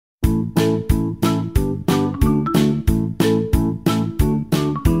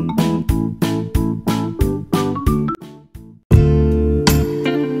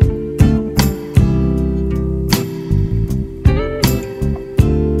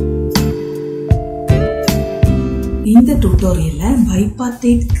tutorial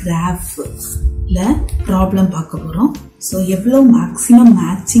bipartite graph problem பார்க்க போறோம். So எவ்வளவு maximum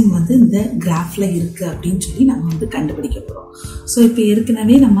matching வந்து இந்த கிராஃப்ல இருக்கு அப்படினு சொல்லி நம்ம வந்து கண்டுபிடிக்க போறோம். So இப்போ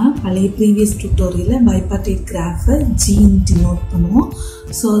ஏற்கனவே நம்ம பழைய previous tutorialல bipartite graph G denote பண்ணுவோம்.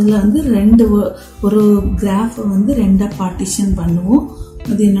 So அதுல வந்து ஒரு கிராஃப் வந்து ரெண்டா பார்ட்டிஷன் பண்ணுவோம்.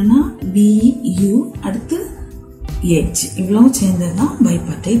 அது என்னன்னா B U அடுத்து H இவ்வளவு சேர்ந்ததுதான்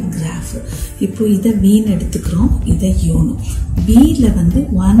bipartite graph. இப்போ இத V ன்னு எடுத்துக்கிறோம், இத U ன்னு. B ல வந்து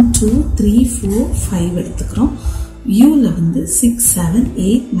 1 2 3 4 5 எடுத்துக்கிறோம். U ல வந்து 6 7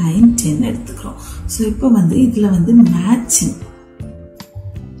 8 9 10 எடுத்துக்கிறோம். சோ இப்போ வந்து இதுல வந்து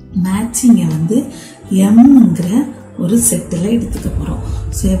மேட்சிங்க வந்து M ங்கற ஒரு செட்ல எடுத்துக்க போறோம்.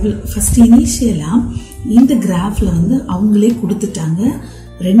 சோ ஃபர்ஸ்ட் இனிஷியலா இந்த கிராஃப்ல வந்து அவங்களே கொடுத்துட்டாங்க,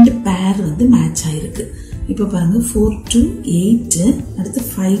 ரெண்டு பேர் வந்து மேட்ச் ஆயிருக்கு. இப்போ பாருங்க 4 to 8 அடுத்து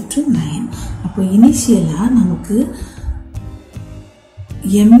 5 to 9. அப்போ இனிஷியலா நமக்கு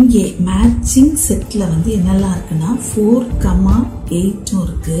MA மேட்சிங் செட்ல வந்து என்னெல்லாம் இருக்குன்னா 4, 8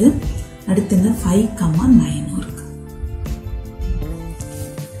 இருக்கு, அடுத்து 5, 9 இருக்கு.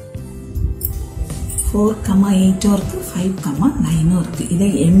 4, 8 இருக்கு, 5, 9 இருக்கு. இதை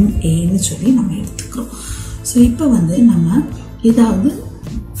MA ன்னு சொல்லி நம்ம எடுத்துக்கிறோம். ஸோ இப்போ வந்து நம்ம ஏதாவது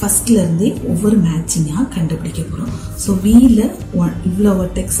ஃபர்ஸ்ட்ல இருந்தே ஒவ்வொரு மேட்சிங்கா கண்டுபிடிக்க போறோம். ஸோ V ல இவ்வளவு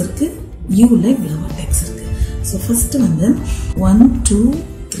வெர்டெக்ஸ் இருக்கு, U ல இவ்வளவு வெர்டெக்ஸ் இருக்கு. ஸோ ஃபர்ஸ்ட் வந்து 1 2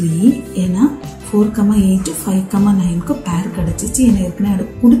 3 ஏன்னா 4, 8 5, 9க்கு பேர் கிடைச்சிச்சு. ஏன்னா ஏற்கனவே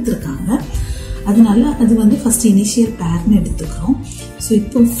கொடுத்துருக்காங்க, அதனால அது வந்து ஃபர்ஸ்ட் இனிஷியல் பேர்னு எடுத்துக்கிறோம். ஸோ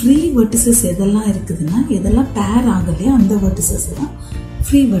இப்போ ஃப்ரீ வெர்டிசஸ் எதெல்லாம் இருக்குதுன்னா எதெல்லாம் பேர் ஆகலையோ அந்த வெர்டிசஸ் தான்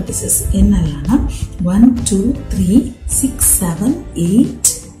ஃப்ரீ வெர்டிசஸ். என்னெல்லாம்னா 1 2 3 6 7 8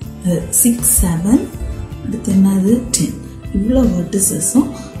 6 7 அடுத்து என்னது 10 இவ்வளவு வெர்டிசஸும்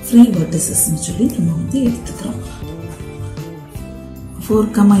ஃப்ரீ வெர்டிசஸ் சொல்லி நம்ம வந்து எடுத்துக்கிறோம்.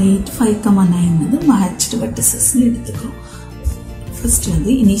 4, 8 5, 9 வந்து மேட்ச்டு வெர்டிசஸ் எடுத்துக்கிறோம். ஃபர்ஸ்ட்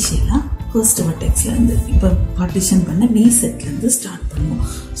வந்து இனிஷியலா ஃபர்ஸ்ட் வெர்டெக்ஸ்ல இருந்து இப்போ பார்ட்டிஷன் பண்ண V செட்ல இருந்து ஸ்டார்ட் பண்ணுவோம்.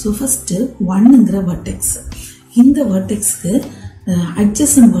 ஸோ ஃபர்ஸ்ட் 1ங்கற வெர்டெக்ஸ், இந்த வெர்டெக்ஸ்க்கு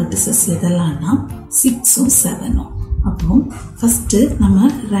அட்ஜசன்ட் வெர்டிசஸ் எதெல்லாம்னா 6ம் 7ம். அப்போ ஃபர்ஸ்ட் நம்ம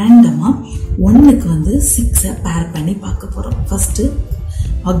ரேண்டமா 1க்கு வந்து 6 பேர் பண்ணி பார்க்க போறோம். ஃபர்ஸ்ட்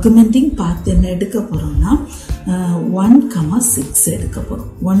ஆகுமெண்டிங் பாத் என்ன எடுக்க போறோம்னா 1, 6 எடுக்க போறோம்.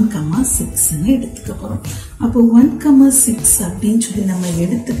 1, 6 எடுத்துக்க போறோம். அப்போ 1, 6 அப்படின்னு சொல்லி நம்ம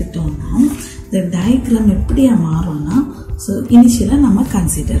எடுத்துக்கிட்டோம்னா இந்த டயக்ராம் எப்படியா மாறும்னா ஸோ இனிஷியலா நம்ம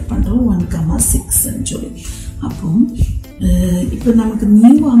கன்சிடர் பண்றோம் 1, 6 சொல்லி. அப்போ இப்போ நமக்கு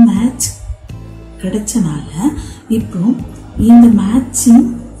நியூவா மேட்ச் கிடைச்சனால இப்போ இந்த மேட்சிங்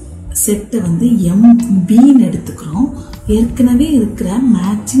செட்டை வந்து MBன்னு எடுத்துக்கிறோம். ஏற்கனவே இருக்கிற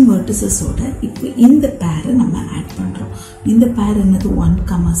மேட்சிங் வெர்டிசஸோட இப்போ இந்த பேரை நம்ம ஆட் பண்றோம். இந்த பேர் என்னது 1,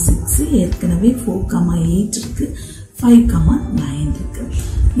 6 ஏற்கனவே 4, 8 இருக்கு, 5, 9 இருக்கு.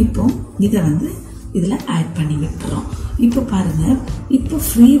 இப்போ இதை வந்து இதுல ஆட் பண்ணி விட்டுறோம். இப்போ பாருங்க, இப்போ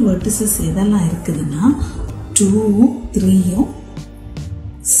ஃப்ரீ வெர்டிசஸ் எதெல்லாம் இருக்குதுன்னா 2, 3,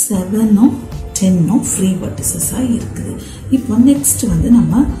 7, 10 ஃப்ரீ வெர்டிசஸா இருக்குது. இப்போ நெக்ஸ்ட் வந்து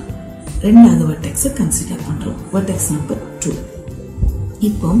நம்ம ரெண்டாவது வெர்டெக்ஸை கன்சிடர் பண்றோம், வெர்டெக்ஸ் நம்பர் 2.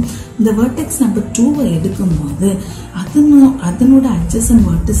 இப்போ இந்த வெர்டெக்ஸ் நம்பர் 2வை எடுக்கும்போது அதனோட அட்ஜசன்ட்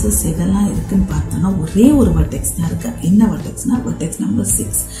வெர்டிசஸ் எதெல்லாம் இருக்குன்னு பார்த்தோம்னா ஒரே ஒரு வெர்டெக்ஸ் தான் இருக்கு. என்ன வெர்டெக்ஸ்னா வெர்டெக்ஸ் நம்பர்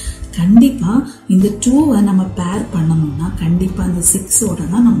 6. கண்டிப்பா இந்த 2வை நம்ம பேர் பண்ணணும்னா கண்டிப்பா இந்த 6ஓட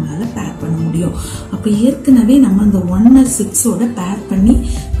தான் நம்மளால பேர் பண்ண முடியும். அப்ப ஏற்கனவே நம்ம இந்த 1 6ஓட பேர் பண்ணி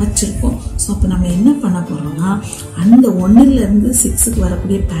வச்சிருப்போம். ஸோ அப்ப நம்ம என்ன பண்ண போறோம்னா அந்த 1ல இருந்து 6க்கு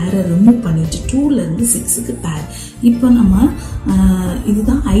வரக்கூடிய பேரை ரிமூவ் பண்ணிட்டு 2ல இருந்து 6க்கு பேர். இப்போ நம்ம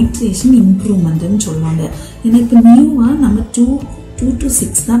இதுதான் ஐட்ரேஷன் இம்ப்ரூவ்மெண்ட்னு சொல்லுவாங்க. ஏன்னா இப்போ நியூவா நம்ம 2 to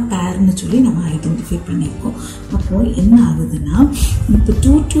 6 தான் பேர்னு சொல்லி நம்ம ஐடென்டிஃபை பண்ணியிருக்கோம். அப்போ என்ன ஆகுதுன்னா இப்போ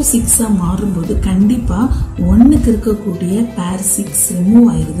 2 to 6 மாறும்போது கண்டிப்பா 1க்கு இருக்கக்கூடிய பேர் 6 ரிமூவ்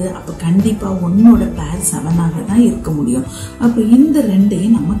ஆயிடுது. அப்போ கண்டிப்பா 1ஓட பேர் 7ஆக தான் இருக்க முடியும். அப்போ இந்த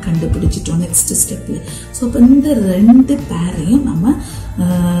ரெண்டையும் நம்ம கண்டுபிடிச்சிட்டோம் நெக்ஸ்ட் ஸ்டெப்ல. ஸோ இப்போ இந்த ரெண்டு பேரையும்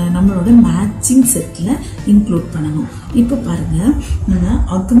நம்மளோட மேட்சிங் செட்ல இன்க்ளூட் பண்ணணும். இப்போ பாருங்க, நம்ம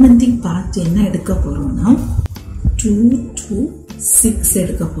ஆகுமெண்டிங் பார்ட் என்ன எடுக்க போறோம்னா 2 to 6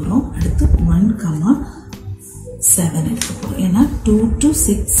 எடுக்க போறோம். அடுத்து 1, 7 எடுக்க போறோம். ஏன்னா 2 to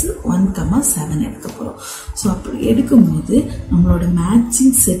 6 1, 7 எடுக்க போறோம். ஸோ அப்படி எடுக்கும்போது நம்மளோட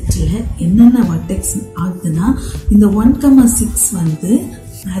மேட்சிங் செட்ல என்னென்ன வெர்டெக்ஸ் ஆகுதுன்னா இந்த 1, 6 வந்து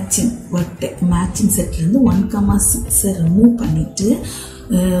மேட்சிங் செட்ல இருந்து 1, 6 ரிமூவ் பண்ணிட்டு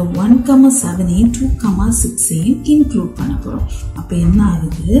 1, 7 2, 6 இன்க்ளூட் பண்ண போறோம். அப்ப என்ன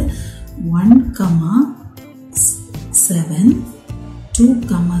ஆகுது 1, 7,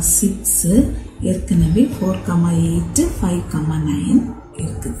 2,6 ஏற்கனவே 4,8, 5,9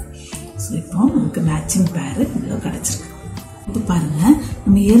 இருக்குது. ஸோ இப்போ நமக்கு மேட்சிங் பேர் இவ்வளோ கிடைச்சிருக்கு. இப்போ பாருங்க,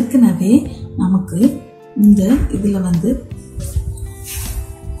 நம்ம ஏற்கனவே நமக்கு இந்த இதில் வந்து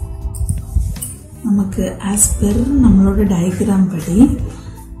நமக்கு ஆஸ் பெர் நம்மளோட டயக்ராம் படி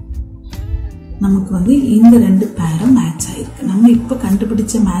நமக்கு வந்து இந்த 2 பேரும் மேட்ச் ஆயிருக்கு. நம்ம இப்போ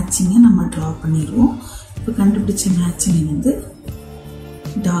கண்டுபிடிச்ச மேட்சிங்கை நம்ம ட்ரா பண்ணிடுவோம். இப்போ கண்டுபிடிச்ச மேட்சிங்கை வந்து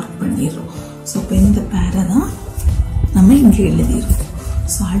டார்க் பண்ணிடுறோம். ஸோ இப்போ இந்த பேரை தான் நம்ம இங்கே எழுதிடுவோம்.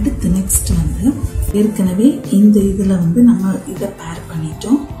 ஸோ அடுத்து நெக்ஸ்ட் வந்து ஏற்கனவே இந்த இதில் வந்து நம்ம இதை பேர்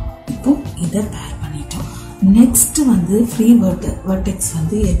பண்ணிட்டோம். இப்போ இதை பேர் பண்ணிட்டோம். நெக்ஸ்ட் வந்து ஃப்ரீ வெர்டெக்ஸ்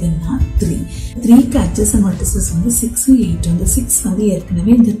வந்து எதுன்னா 3. 3க்கு அட்ஜசன்ட் வெர்டிசஸ் வந்து 6, 8 வந்து 6 வந்து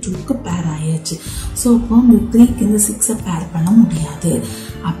ஏற்கனவே இந்த 2க்கு பேர் ஆயாச்சு. ஸோ அப்போ இந்த 3க்கு இந்த 6 பேர் பண்ண முடியாது.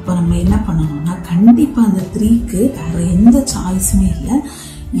 அப்போ நம்ம என்ன பண்ணணும்னா கண்டிப்பாக அந்த 3க்கு வேற எந்த சாய்ஸுமே இல்லை,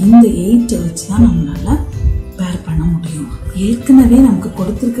 இந்த 8 வச்சு தான் நம்மளால பேர் பண்ண முடியும். ஏற்கனவே நமக்கு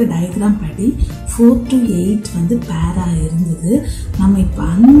கொடுத்திருக்க டயக்ராம் படி 4 to 8 வந்து பேரா இருந்தது. நம்ம இப்போ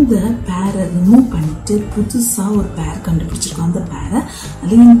அந்த பேரை ரிமூவ் பண்ணிட்டு புதுசா ஒரு பேர் கண்டுபிடிச்சிருக்கோம். அந்த பேரை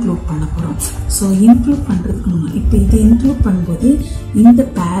அதில் இன்க்ளூட் பண்ண போறோம். ஸோ இன்க்ளூட் பண்றதுக்கு முன்னாடி இப்போ இதை இன்க்ளூட் பண்ணும்போது இந்த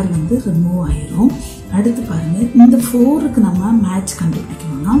பேர் வந்து ரிமூவ் ஆயிரும். அடுத்து பாருங்க, இந்த 4க்கு நம்ம மேட்ச்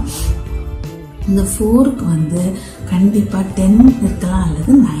கண்டுபிடிக்கணும்னா இந்த 4க்கு வந்து கண்டிப்பாக 10 இருக்கலாம்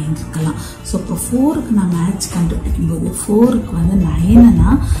அல்லது 9 இருக்கலாம். ஸோ இப்போ 4க்கு நான் மேட்ச் கண்டுபிடிக்கும் போது 4க்கு வந்து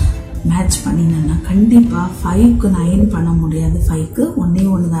 9 மேட்ச் பண்ணினேன்னா கண்டிப்பாக 5க்கு 9 பண்ண முடியாது. 5க்கு ஒன்னே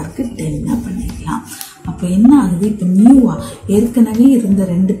ஒன்று தான் இருக்குது, 10 பண்ணிடலாம். அப்போ என்ன ஆகுது, இப்போ நியூவா ஏற்கனவே இருந்த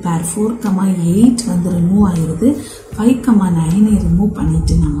 2 பேர் 4,8 வந்து ரிமூவ் ஆயிருது. 5,9 ரிமூவ்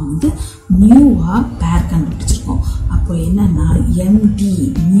பண்ணிட்டு நம்ம வந்து நியூவா பேர் கண்டுபிடிச்சிருக்கோம். அப்போ என்னன்னா எம்டி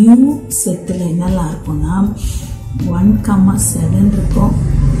நியூ செட்டில் என்னெல்லாம் இருக்கும்னா 1,7 இருக்கும்.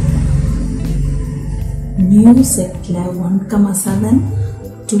 நியூ செட்ல 1,7,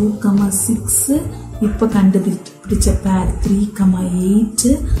 2,6, இப்போ கண்டுபிடிச்ச பேர்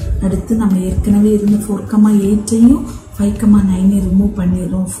 3,8. அடுத்து நம்ம ஏற்கனவே இருந்த 4,8ஐயும் 5,9 ரிமூவ்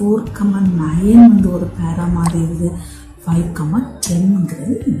பண்ணிடுறோம். 4,9 வந்து ஒரு பேரா மாறிடுது.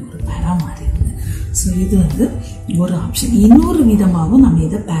 5,10ங்கிறது இன்னொரு பேரா மாறிடுது. ஸோ இது வந்து ஒரு ஆப்ஷன். இன்னொரு விதமாகவும் நம்ம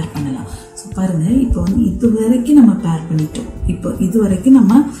இதை பேர் பண்ணலாம். ஸோ பாருங்க, இப்போ வந்து இது வரைக்கும் நம்ம பேர் பண்ணிட்டோம். இப்போ இது வரைக்கும்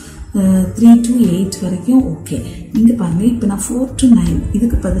நம்ம 3 to 8 வரைக்கும் ஓகே. இங்கே பாருங்க, இப்போ நான் 4 to 9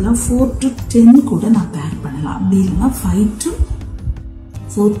 இதுக்கு பதிலாக 4 to 10 கூட நான் பேர் பண்ணலாம். அப்படி இல்லைன்னா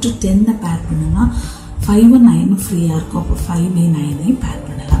 4 to 10 பேர் பண்ணனா 5 9 ஃப்ரீயாக இருக்கும். அப்போ 5 9 பேர்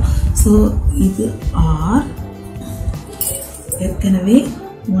பண்ணலாம். ஸோ இது ஆர் ஏற்கனவே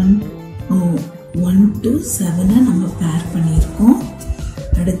 1 to 7 நம்ம பேர் பண்ணியிருக்கோம்.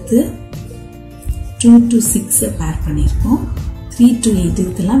 அடுத்து 2 to 6 பேர் பண்ணியிருக்கோம். 3 to 8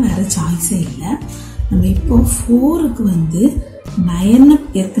 இதுக்கெல்லாம் வேற சாய்ஸே இல்லை. நம்ம இப்போ 4க்கு வந்து 9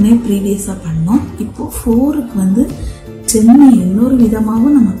 ஏற்கனவே ப்ரீவியஸாக பண்ணோம். இப்போ 4க்கு வந்து 10 இன்னொரு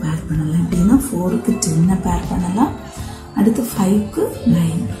விதமாகவும் நம்ம பேர் பண்ணலாம். எப்படின்னா 4க்கு 10 பேர் பண்ணலாம். அடுத்து 5க்கு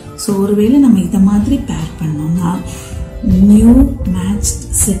 9. ஸோ ஒருவேளை நம்ம இதை மாதிரி பேர் பண்ணோம்னா நியூ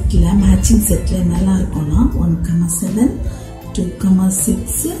மேட்சிங் செட்ல என்னெல்லாம் இருக்கும்னா 1,7,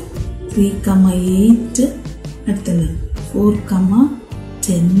 2,6, 3,8, அடுத்து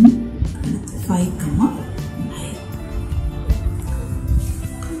 4,10, அடுத்து 5,9.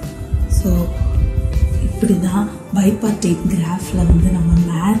 ஸோ இப்படிதான் பைபார்டைட் கிராஃப்ல வந்து நம்ம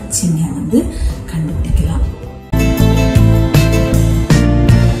மேட்சிங்கை வந்து